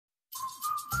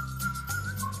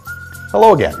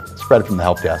Hello again, it's Fred from the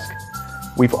Help Desk.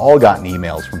 We've all gotten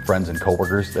emails from friends and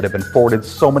coworkers that have been forwarded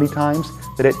so many times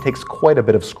that it takes quite a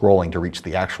bit of scrolling to reach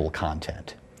the actual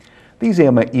content. These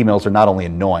emails are not only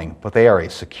annoying, but they are a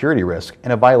security risk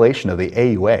and a violation of the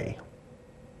AUA.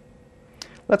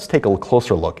 Let's take a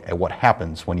closer look at what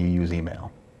happens when you use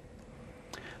email.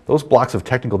 Those blocks of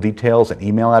technical details and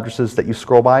email addresses that you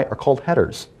scroll by are called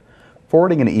headers.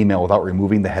 Forwarding an email without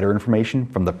removing the header information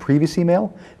from the previous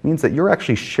email means that you're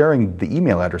actually sharing the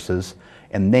email addresses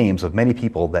and names of many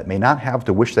people that may not have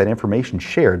to wish that information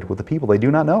shared with the people they do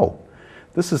not know.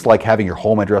 This is like having your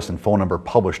home address and phone number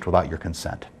published without your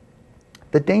consent.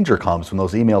 The danger comes when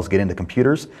those emails get into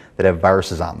computers that have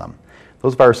viruses on them.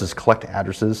 Those viruses collect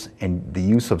addresses and the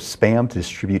use of spam to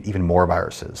distribute even more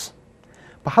viruses.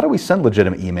 But how do we send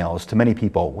legitimate emails to many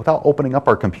people without opening up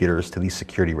our computers to these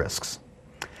security risks?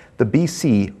 The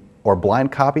BC or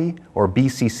blind copy or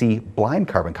BCC blind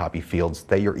carbon copy fields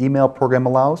that your email program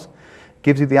allows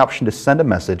gives you the option to send a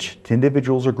message to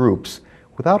individuals or groups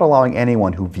without allowing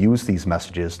anyone who views these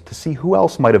messages to see who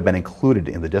else might have been included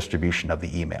in the distribution of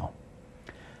the email.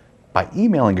 By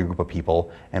emailing a group of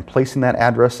people and placing that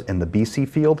address in the BC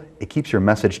field, it keeps your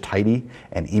message tidy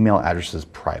and email addresses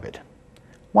private.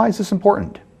 Why is this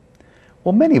important?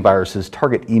 Well, many viruses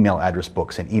target email address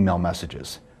books and email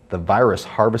messages. The virus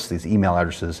harvests these email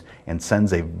addresses and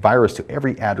sends a virus to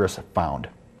every address found.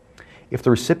 If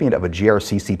the recipient of a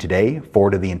GRCC today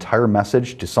forwarded the entire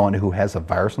message to someone who has a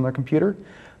virus on their computer,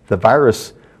 the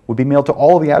virus would be mailed to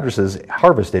all of the addresses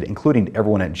harvested, including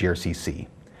everyone at GRCC.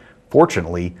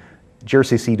 Fortunately,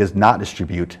 GRCC does not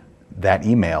distribute that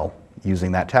email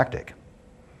using that tactic.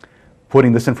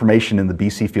 Putting this information in the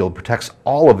BC field protects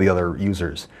all of the other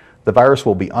users. The virus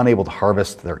will be unable to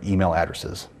harvest their email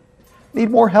addresses. Need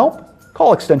more help?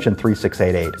 Call extension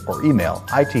 3688 or email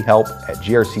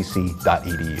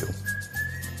ithelp@grcc.edu.